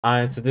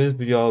And in today's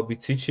video, I'll be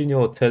teaching you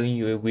or telling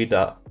you a way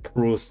that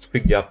pros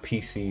tweak their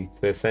PC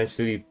to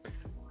essentially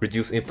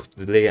reduce input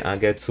delay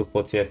and get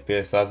 240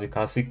 FPS. As you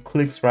can see,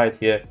 clicks right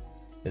here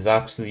is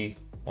actually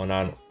on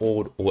an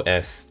old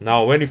OS.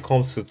 Now, when it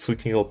comes to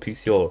tweaking your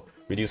PC or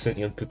reducing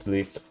input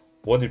delay,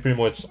 what they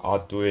pretty much are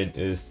doing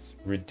is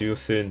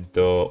reducing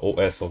the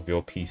OS of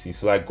your PC.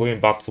 So like going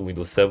back to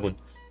Windows 7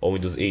 or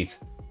Windows 8.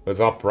 For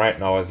example, right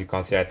now, as you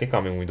can see, I think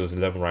I'm in Windows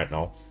 11 right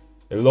now.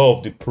 A lot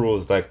of the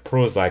pros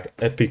like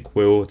Epic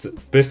Wheel,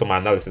 based on my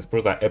analysis,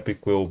 pros like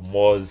Epic Wheel,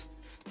 Moz,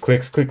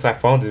 clicks I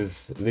found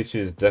is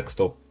literally his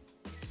desktop.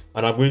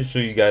 And I'm going to show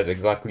you guys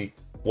exactly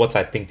what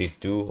I think they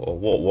do or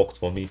what works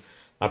for me.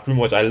 And pretty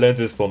much I learned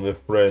this from a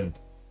friend.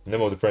 The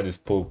name of the friend is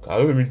Poke. I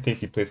don't really think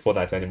he plays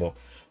Fortnite anymore.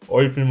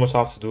 All you pretty much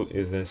have to do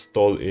is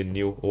install a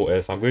new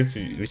OS. I'm going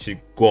to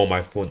literally go on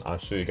my phone and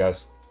show you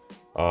guys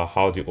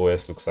how the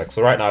OS looks like.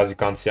 So right now, as you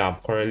can see, I'm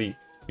currently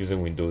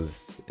using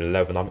Windows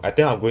 11. I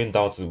think I'm going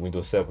down to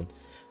Windows 7.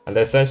 And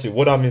essentially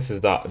what that means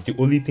is that the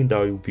only thing that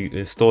will be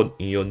installed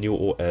in your new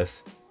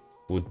OS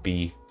would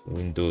be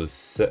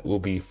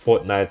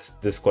Fortnite,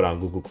 Discord, and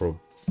Google Chrome.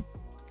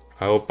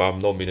 I hope I'm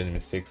not making any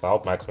mistakes. I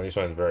hope my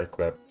explanation is very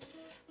clear.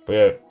 But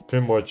yeah,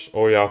 pretty much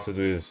all you have to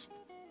do is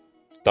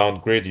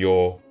downgrade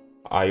your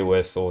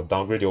iOS or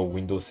downgrade your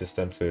Windows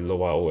system to a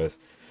lower OS.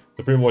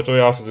 So pretty much all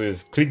you have to do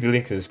is click the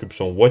link in the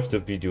description, watch the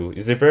video.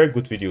 It's a very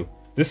good video.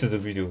 This is the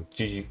video.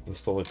 GG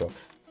install job.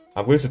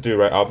 I'm going to do it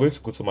right. I'm going to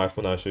go to my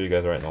phone and show you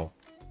guys right now.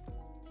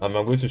 I'm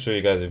going to show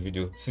you guys a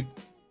video. See,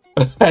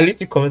 I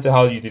literally commented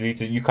how you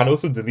delete it. You can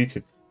also delete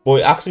it, but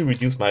it actually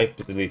reduced my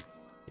input delay.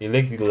 It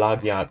like the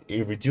lag and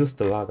it reduced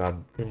the lag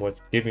and pretty much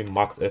gave me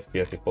max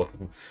FPS if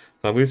possible.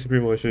 So I'm going to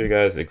pretty much show you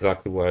guys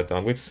exactly what I do.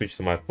 I'm going to switch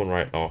to my phone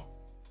right now.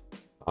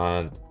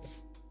 And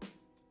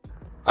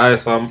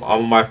so I'm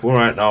on my phone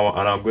right now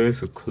and I'm going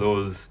to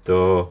close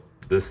the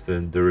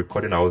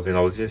recording I was in. I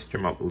was just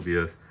streaming up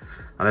OBS.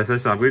 And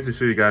essentially I'm going to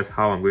show you guys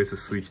how I'm going to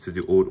switch to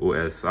the old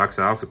OS. So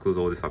actually I have to close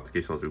all these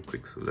applications real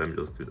quick. So let me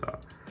just do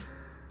that.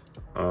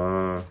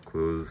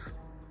 Close.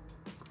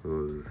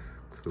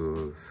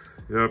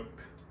 Yep.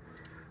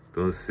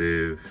 Don't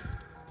save.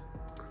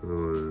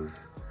 Close.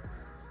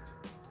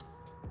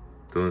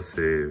 Don't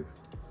save.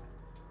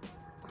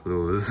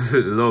 Close. A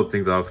lot of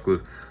things I have to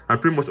close.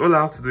 And pretty much all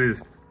I have to do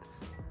is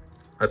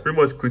I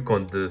pretty much click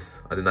on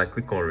this and then I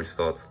click on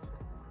restart.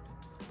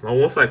 Now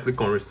once I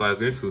click on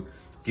restart, it's going to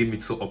give me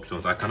two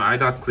options. I can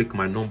either click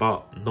my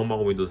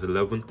normal Windows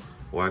 11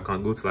 or I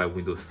can go to like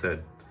Windows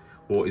 10.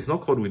 Well, it's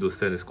not called Windows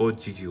 10, it's called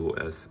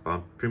GGOS. But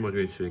I'm pretty much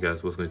going to show you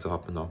guys what's going to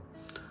happen now.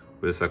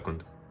 Wait a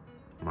second.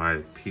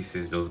 My PC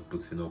is just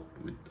booting up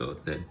with the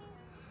 10.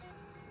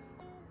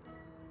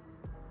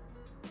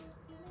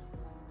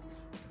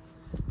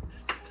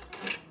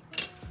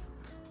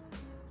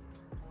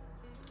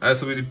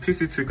 So with the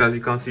PC tweak, as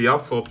you can see, you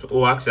have two options.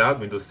 Oh, actually, I have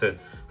Windows 10.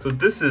 So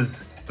this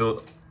is the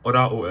other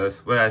OS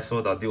where I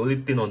saw that the only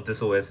thing on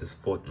this OS is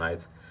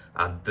Fortnite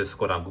and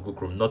Discord and Google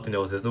Chrome. Nothing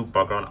else. There's no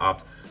background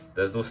apps.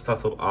 There's no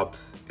startup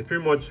apps. It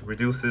pretty much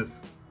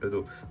reduces,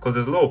 because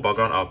there's a lot of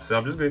background apps. So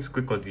I'm just going to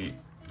click on the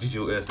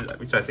GGOS,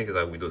 which I think is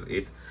like Windows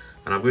 8,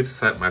 and I'm going to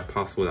type my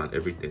password and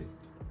everything.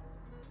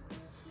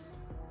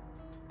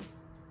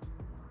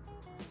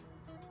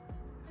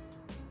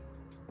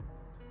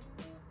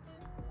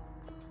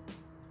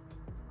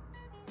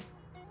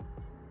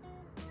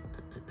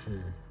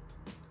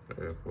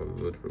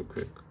 Load real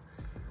quick.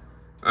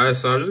 Alright,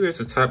 so I'm just going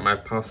to type my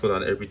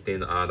password and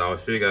everything, and I'll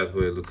show you guys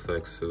what it looks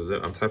like. So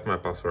I'm typing my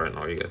password right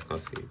now. You guys can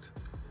see it.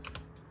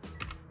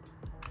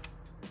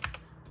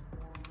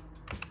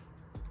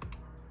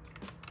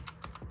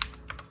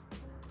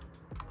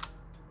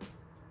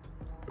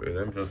 Wait,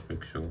 let me just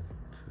make sure. 2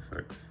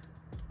 seconds.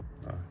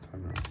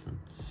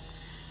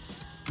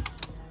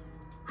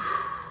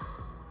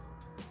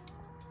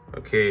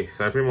 Okay,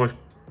 so I pretty much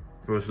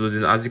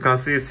loading. As you can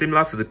see, it's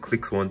similar to the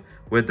clicks one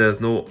where there's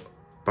no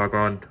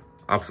background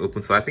apps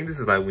open. So I think this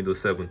is like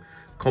Windows 7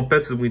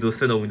 compared to Windows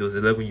 10 or Windows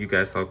 11 you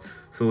guys have.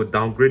 So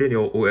downgrading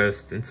your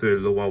OS into a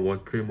lower one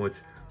pretty much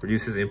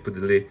reduces input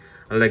delay,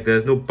 and like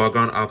there's no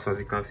background apps. As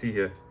you can see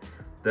here,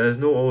 there's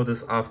no all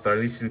these apps that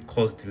literally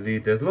cause delay.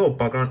 There's a lot of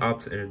background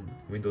apps in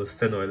Windows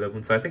 10 or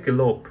 11, so I think a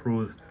lot of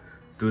pros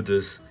do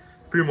this.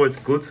 Pretty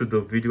much go to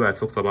the video I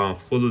talked about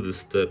and follow the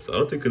steps. I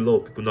don't think a lot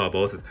of people know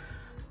about it.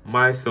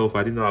 Myself,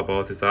 I didn't know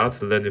about it. I had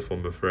to learn it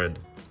from a friend.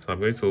 So I'm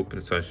going to open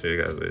it and show you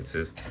guys what it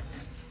is.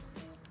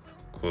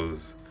 Because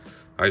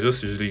I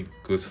just usually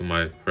go to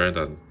my friend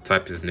and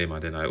type his name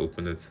and then I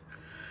open it.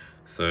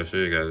 So I'll show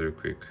you guys real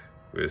quick.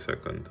 Wait a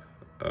second.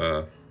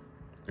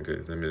 Okay,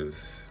 let me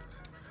just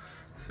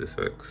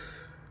SysX.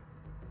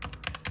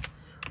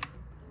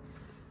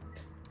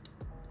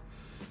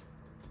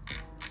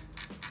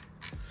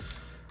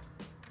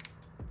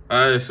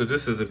 Alright, so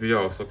this is the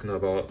video I was talking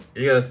about.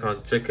 You guys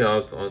can check it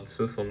out on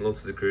Show Some Love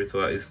to the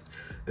Creator.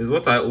 Is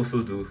what I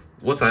also do,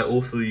 what I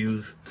also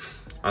use,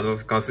 and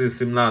as you can see, it's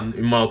similar.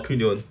 In my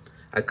opinion,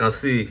 I can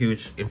see a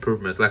huge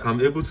improvement. Like I'm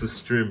able to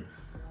stream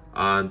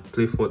and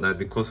play Fortnite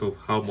because of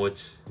how much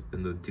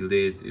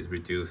delay it is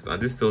reduced.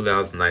 And this still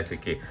has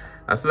 90k.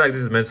 I feel like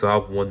this is meant to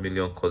have 1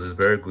 million because it's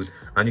very good.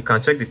 And you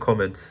can check the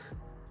comments.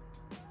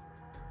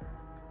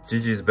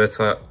 GG is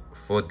better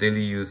for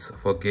daily use,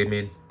 for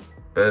gaming,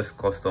 best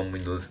custom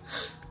windows.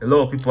 A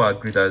lot of people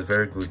agree that it's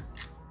very good,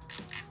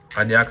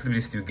 and it actually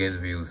still gains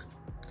views.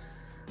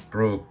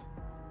 Bro,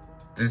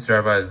 this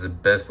driver is the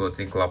best for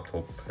think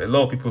laptop. A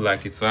lot of people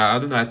like it, so I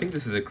don't know. I think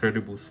this is a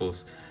credible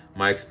source.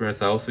 My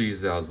experience, I also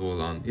use it as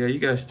well, and yeah, you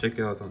guys should check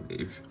it out. And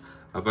if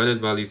I've added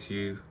value to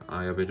you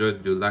and you've enjoyed the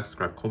video, like,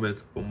 subscribe,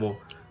 comment for more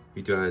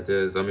video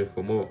ideas. I mean,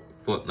 for more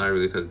Fortnite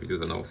related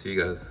videos, and I'll see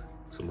you guys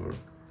tomorrow.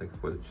 Thank you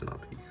for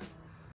watching. Peace.